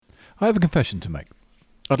I have a confession to make.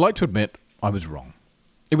 I'd like to admit I was wrong.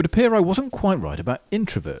 It would appear I wasn't quite right about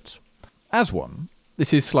introverts. As one,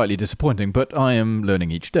 this is slightly disappointing, but I am learning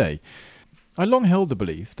each day. I long held the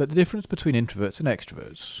belief that the difference between introverts and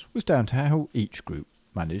extroverts was down to how each group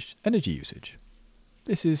managed energy usage.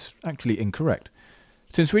 This is actually incorrect.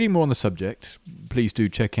 Since reading more on the subject, please do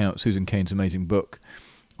check out Susan Cain's amazing book,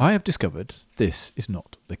 I have discovered this is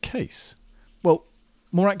not the case. Well,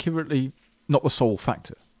 more accurately, not the sole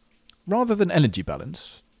factor. Rather than energy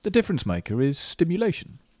balance, the difference maker is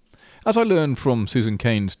stimulation. As I learned from Susan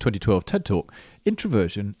Cain's 2012 TED Talk,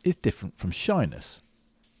 introversion is different from shyness.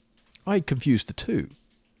 I confused the two.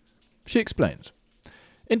 She explains.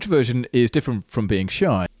 Introversion is different from being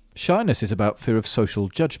shy. Shyness is about fear of social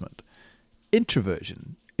judgment.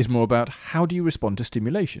 Introversion is more about how do you respond to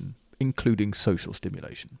stimulation, including social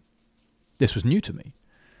stimulation. This was new to me.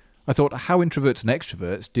 I thought how introverts and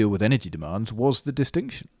extroverts deal with energy demands was the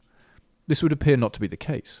distinction. This would appear not to be the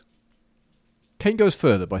case. Cain goes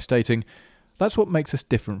further by stating, that's what makes us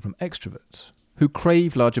different from extroverts, who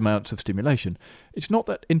crave large amounts of stimulation. It's not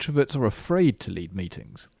that introverts are afraid to lead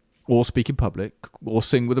meetings, or speak in public, or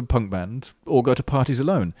sing with a punk band, or go to parties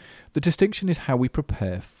alone. The distinction is how we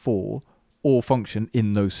prepare for or function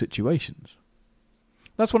in those situations.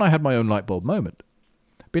 That's when I had my own light bulb moment.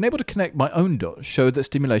 Being able to connect my own dots showed that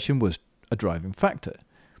stimulation was a driving factor.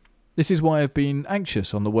 This is why I've been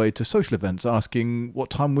anxious on the way to social events, asking what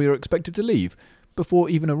time we are expected to leave, before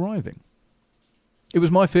even arriving. It was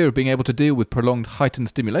my fear of being able to deal with prolonged heightened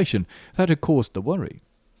stimulation that had caused the worry.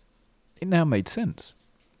 It now made sense.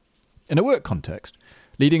 In a work context,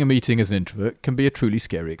 leading a meeting as an introvert can be a truly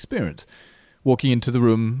scary experience. Walking into the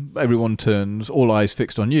room, everyone turns, all eyes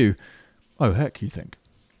fixed on you. Oh heck, you think.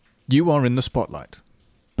 You are in the spotlight,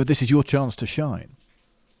 but this is your chance to shine.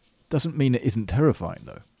 Doesn't mean it isn't terrifying,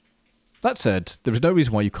 though. That said, there is no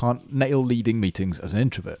reason why you can't nail leading meetings as an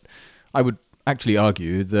introvert. I would actually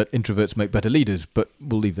argue that introverts make better leaders, but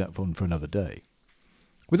we'll leave that one for another day.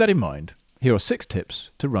 With that in mind, here are 6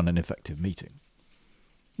 tips to run an effective meeting.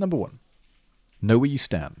 Number 1. Know where you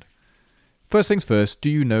stand. First things first, do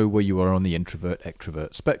you know where you are on the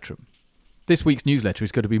introvert-extrovert spectrum? This week's newsletter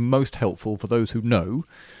is going to be most helpful for those who know,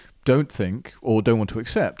 don't think, or don't want to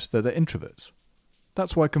accept that they're introverts.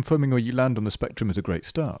 That's why confirming where you land on the spectrum is a great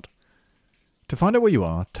start. To find out where you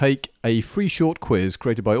are, take a free short quiz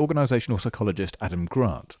created by organisational psychologist Adam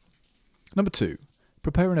Grant. Number 2,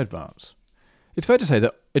 prepare in advance. It's fair to say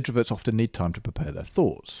that introverts often need time to prepare their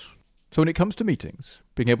thoughts. So when it comes to meetings,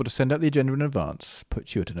 being able to send out the agenda in advance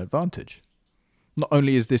puts you at an advantage. Not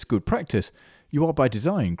only is this good practice, you are by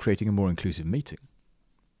design creating a more inclusive meeting.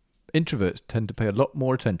 Introverts tend to pay a lot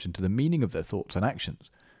more attention to the meaning of their thoughts and actions,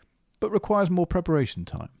 but requires more preparation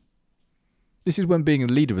time. This is when being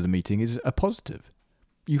the leader of the meeting is a positive.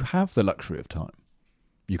 You have the luxury of time.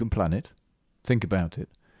 You can plan it, think about it,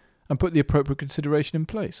 and put the appropriate consideration in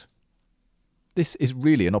place. This is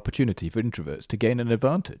really an opportunity for introverts to gain an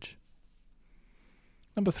advantage.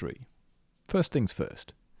 Number 3. First things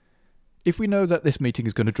first. If we know that this meeting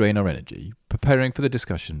is going to drain our energy, preparing for the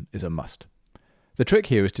discussion is a must. The trick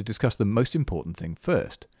here is to discuss the most important thing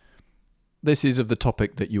first. This is of the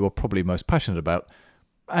topic that you are probably most passionate about,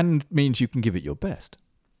 and means you can give it your best.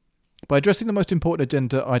 By addressing the most important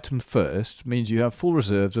agenda items first means you have full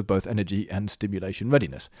reserves of both energy and stimulation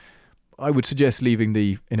readiness. I would suggest leaving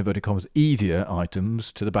the, in inverted commas, easier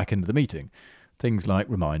items to the back end of the meeting. Things like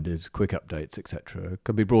reminders, quick updates, etc.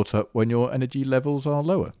 can be brought up when your energy levels are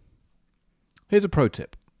lower. Here's a pro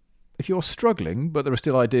tip. If you're struggling, but there are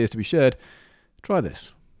still ideas to be shared, try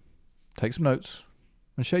this. Take some notes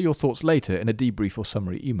and share your thoughts later in a debrief or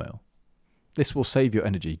summary email. This will save your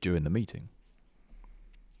energy during the meeting.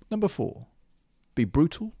 Number 4. Be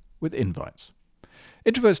brutal with invites.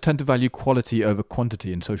 Introverts tend to value quality over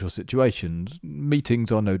quantity in social situations.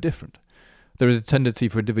 Meetings are no different. There is a tendency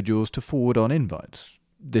for individuals to forward on invites.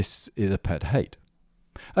 This is a pet hate.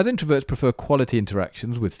 As introverts prefer quality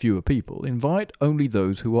interactions with fewer people, invite only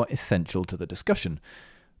those who are essential to the discussion.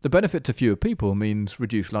 The benefit to fewer people means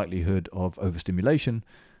reduced likelihood of overstimulation.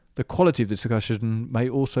 The quality of the discussion may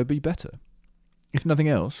also be better. If nothing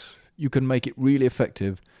else, you can make it really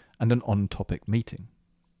effective and an on-topic meeting.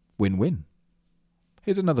 Win-win.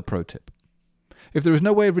 Here's another pro tip. If there is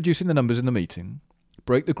no way of reducing the numbers in the meeting,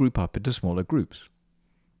 break the group up into smaller groups.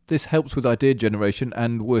 This helps with idea generation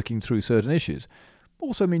and working through certain issues.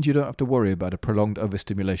 Also means you don't have to worry about a prolonged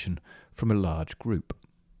overstimulation from a large group.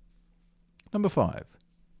 Number 5.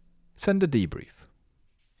 Send a debrief.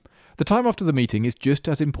 The time after the meeting is just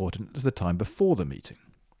as important as the time before the meeting.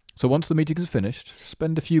 So once the meeting is finished,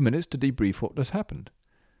 spend a few minutes to debrief what has happened.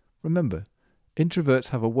 Remember, Introverts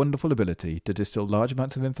have a wonderful ability to distill large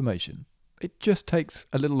amounts of information. It just takes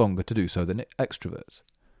a little longer to do so than extroverts.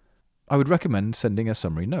 I would recommend sending a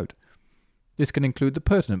summary note. This can include the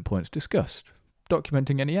pertinent points discussed,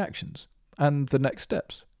 documenting any actions, and the next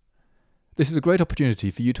steps. This is a great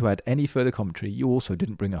opportunity for you to add any further commentary you also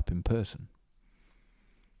didn't bring up in person.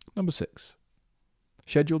 Number 6.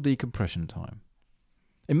 Schedule decompression time.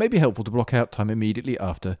 It may be helpful to block out time immediately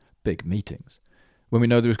after big meetings. When we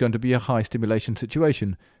know there is going to be a high stimulation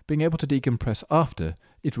situation, being able to decompress after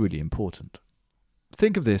is really important.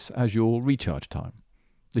 Think of this as your recharge time,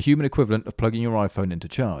 the human equivalent of plugging your iPhone into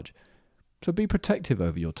charge. So be protective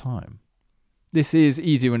over your time. This is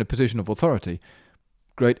easier in a position of authority.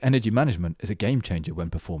 Great energy management is a game changer when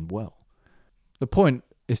performed well. The point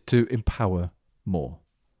is to empower more.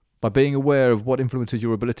 By being aware of what influences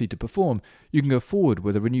your ability to perform, you can go forward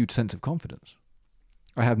with a renewed sense of confidence.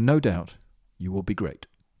 I have no doubt you will be great.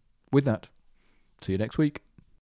 With that, see you next week.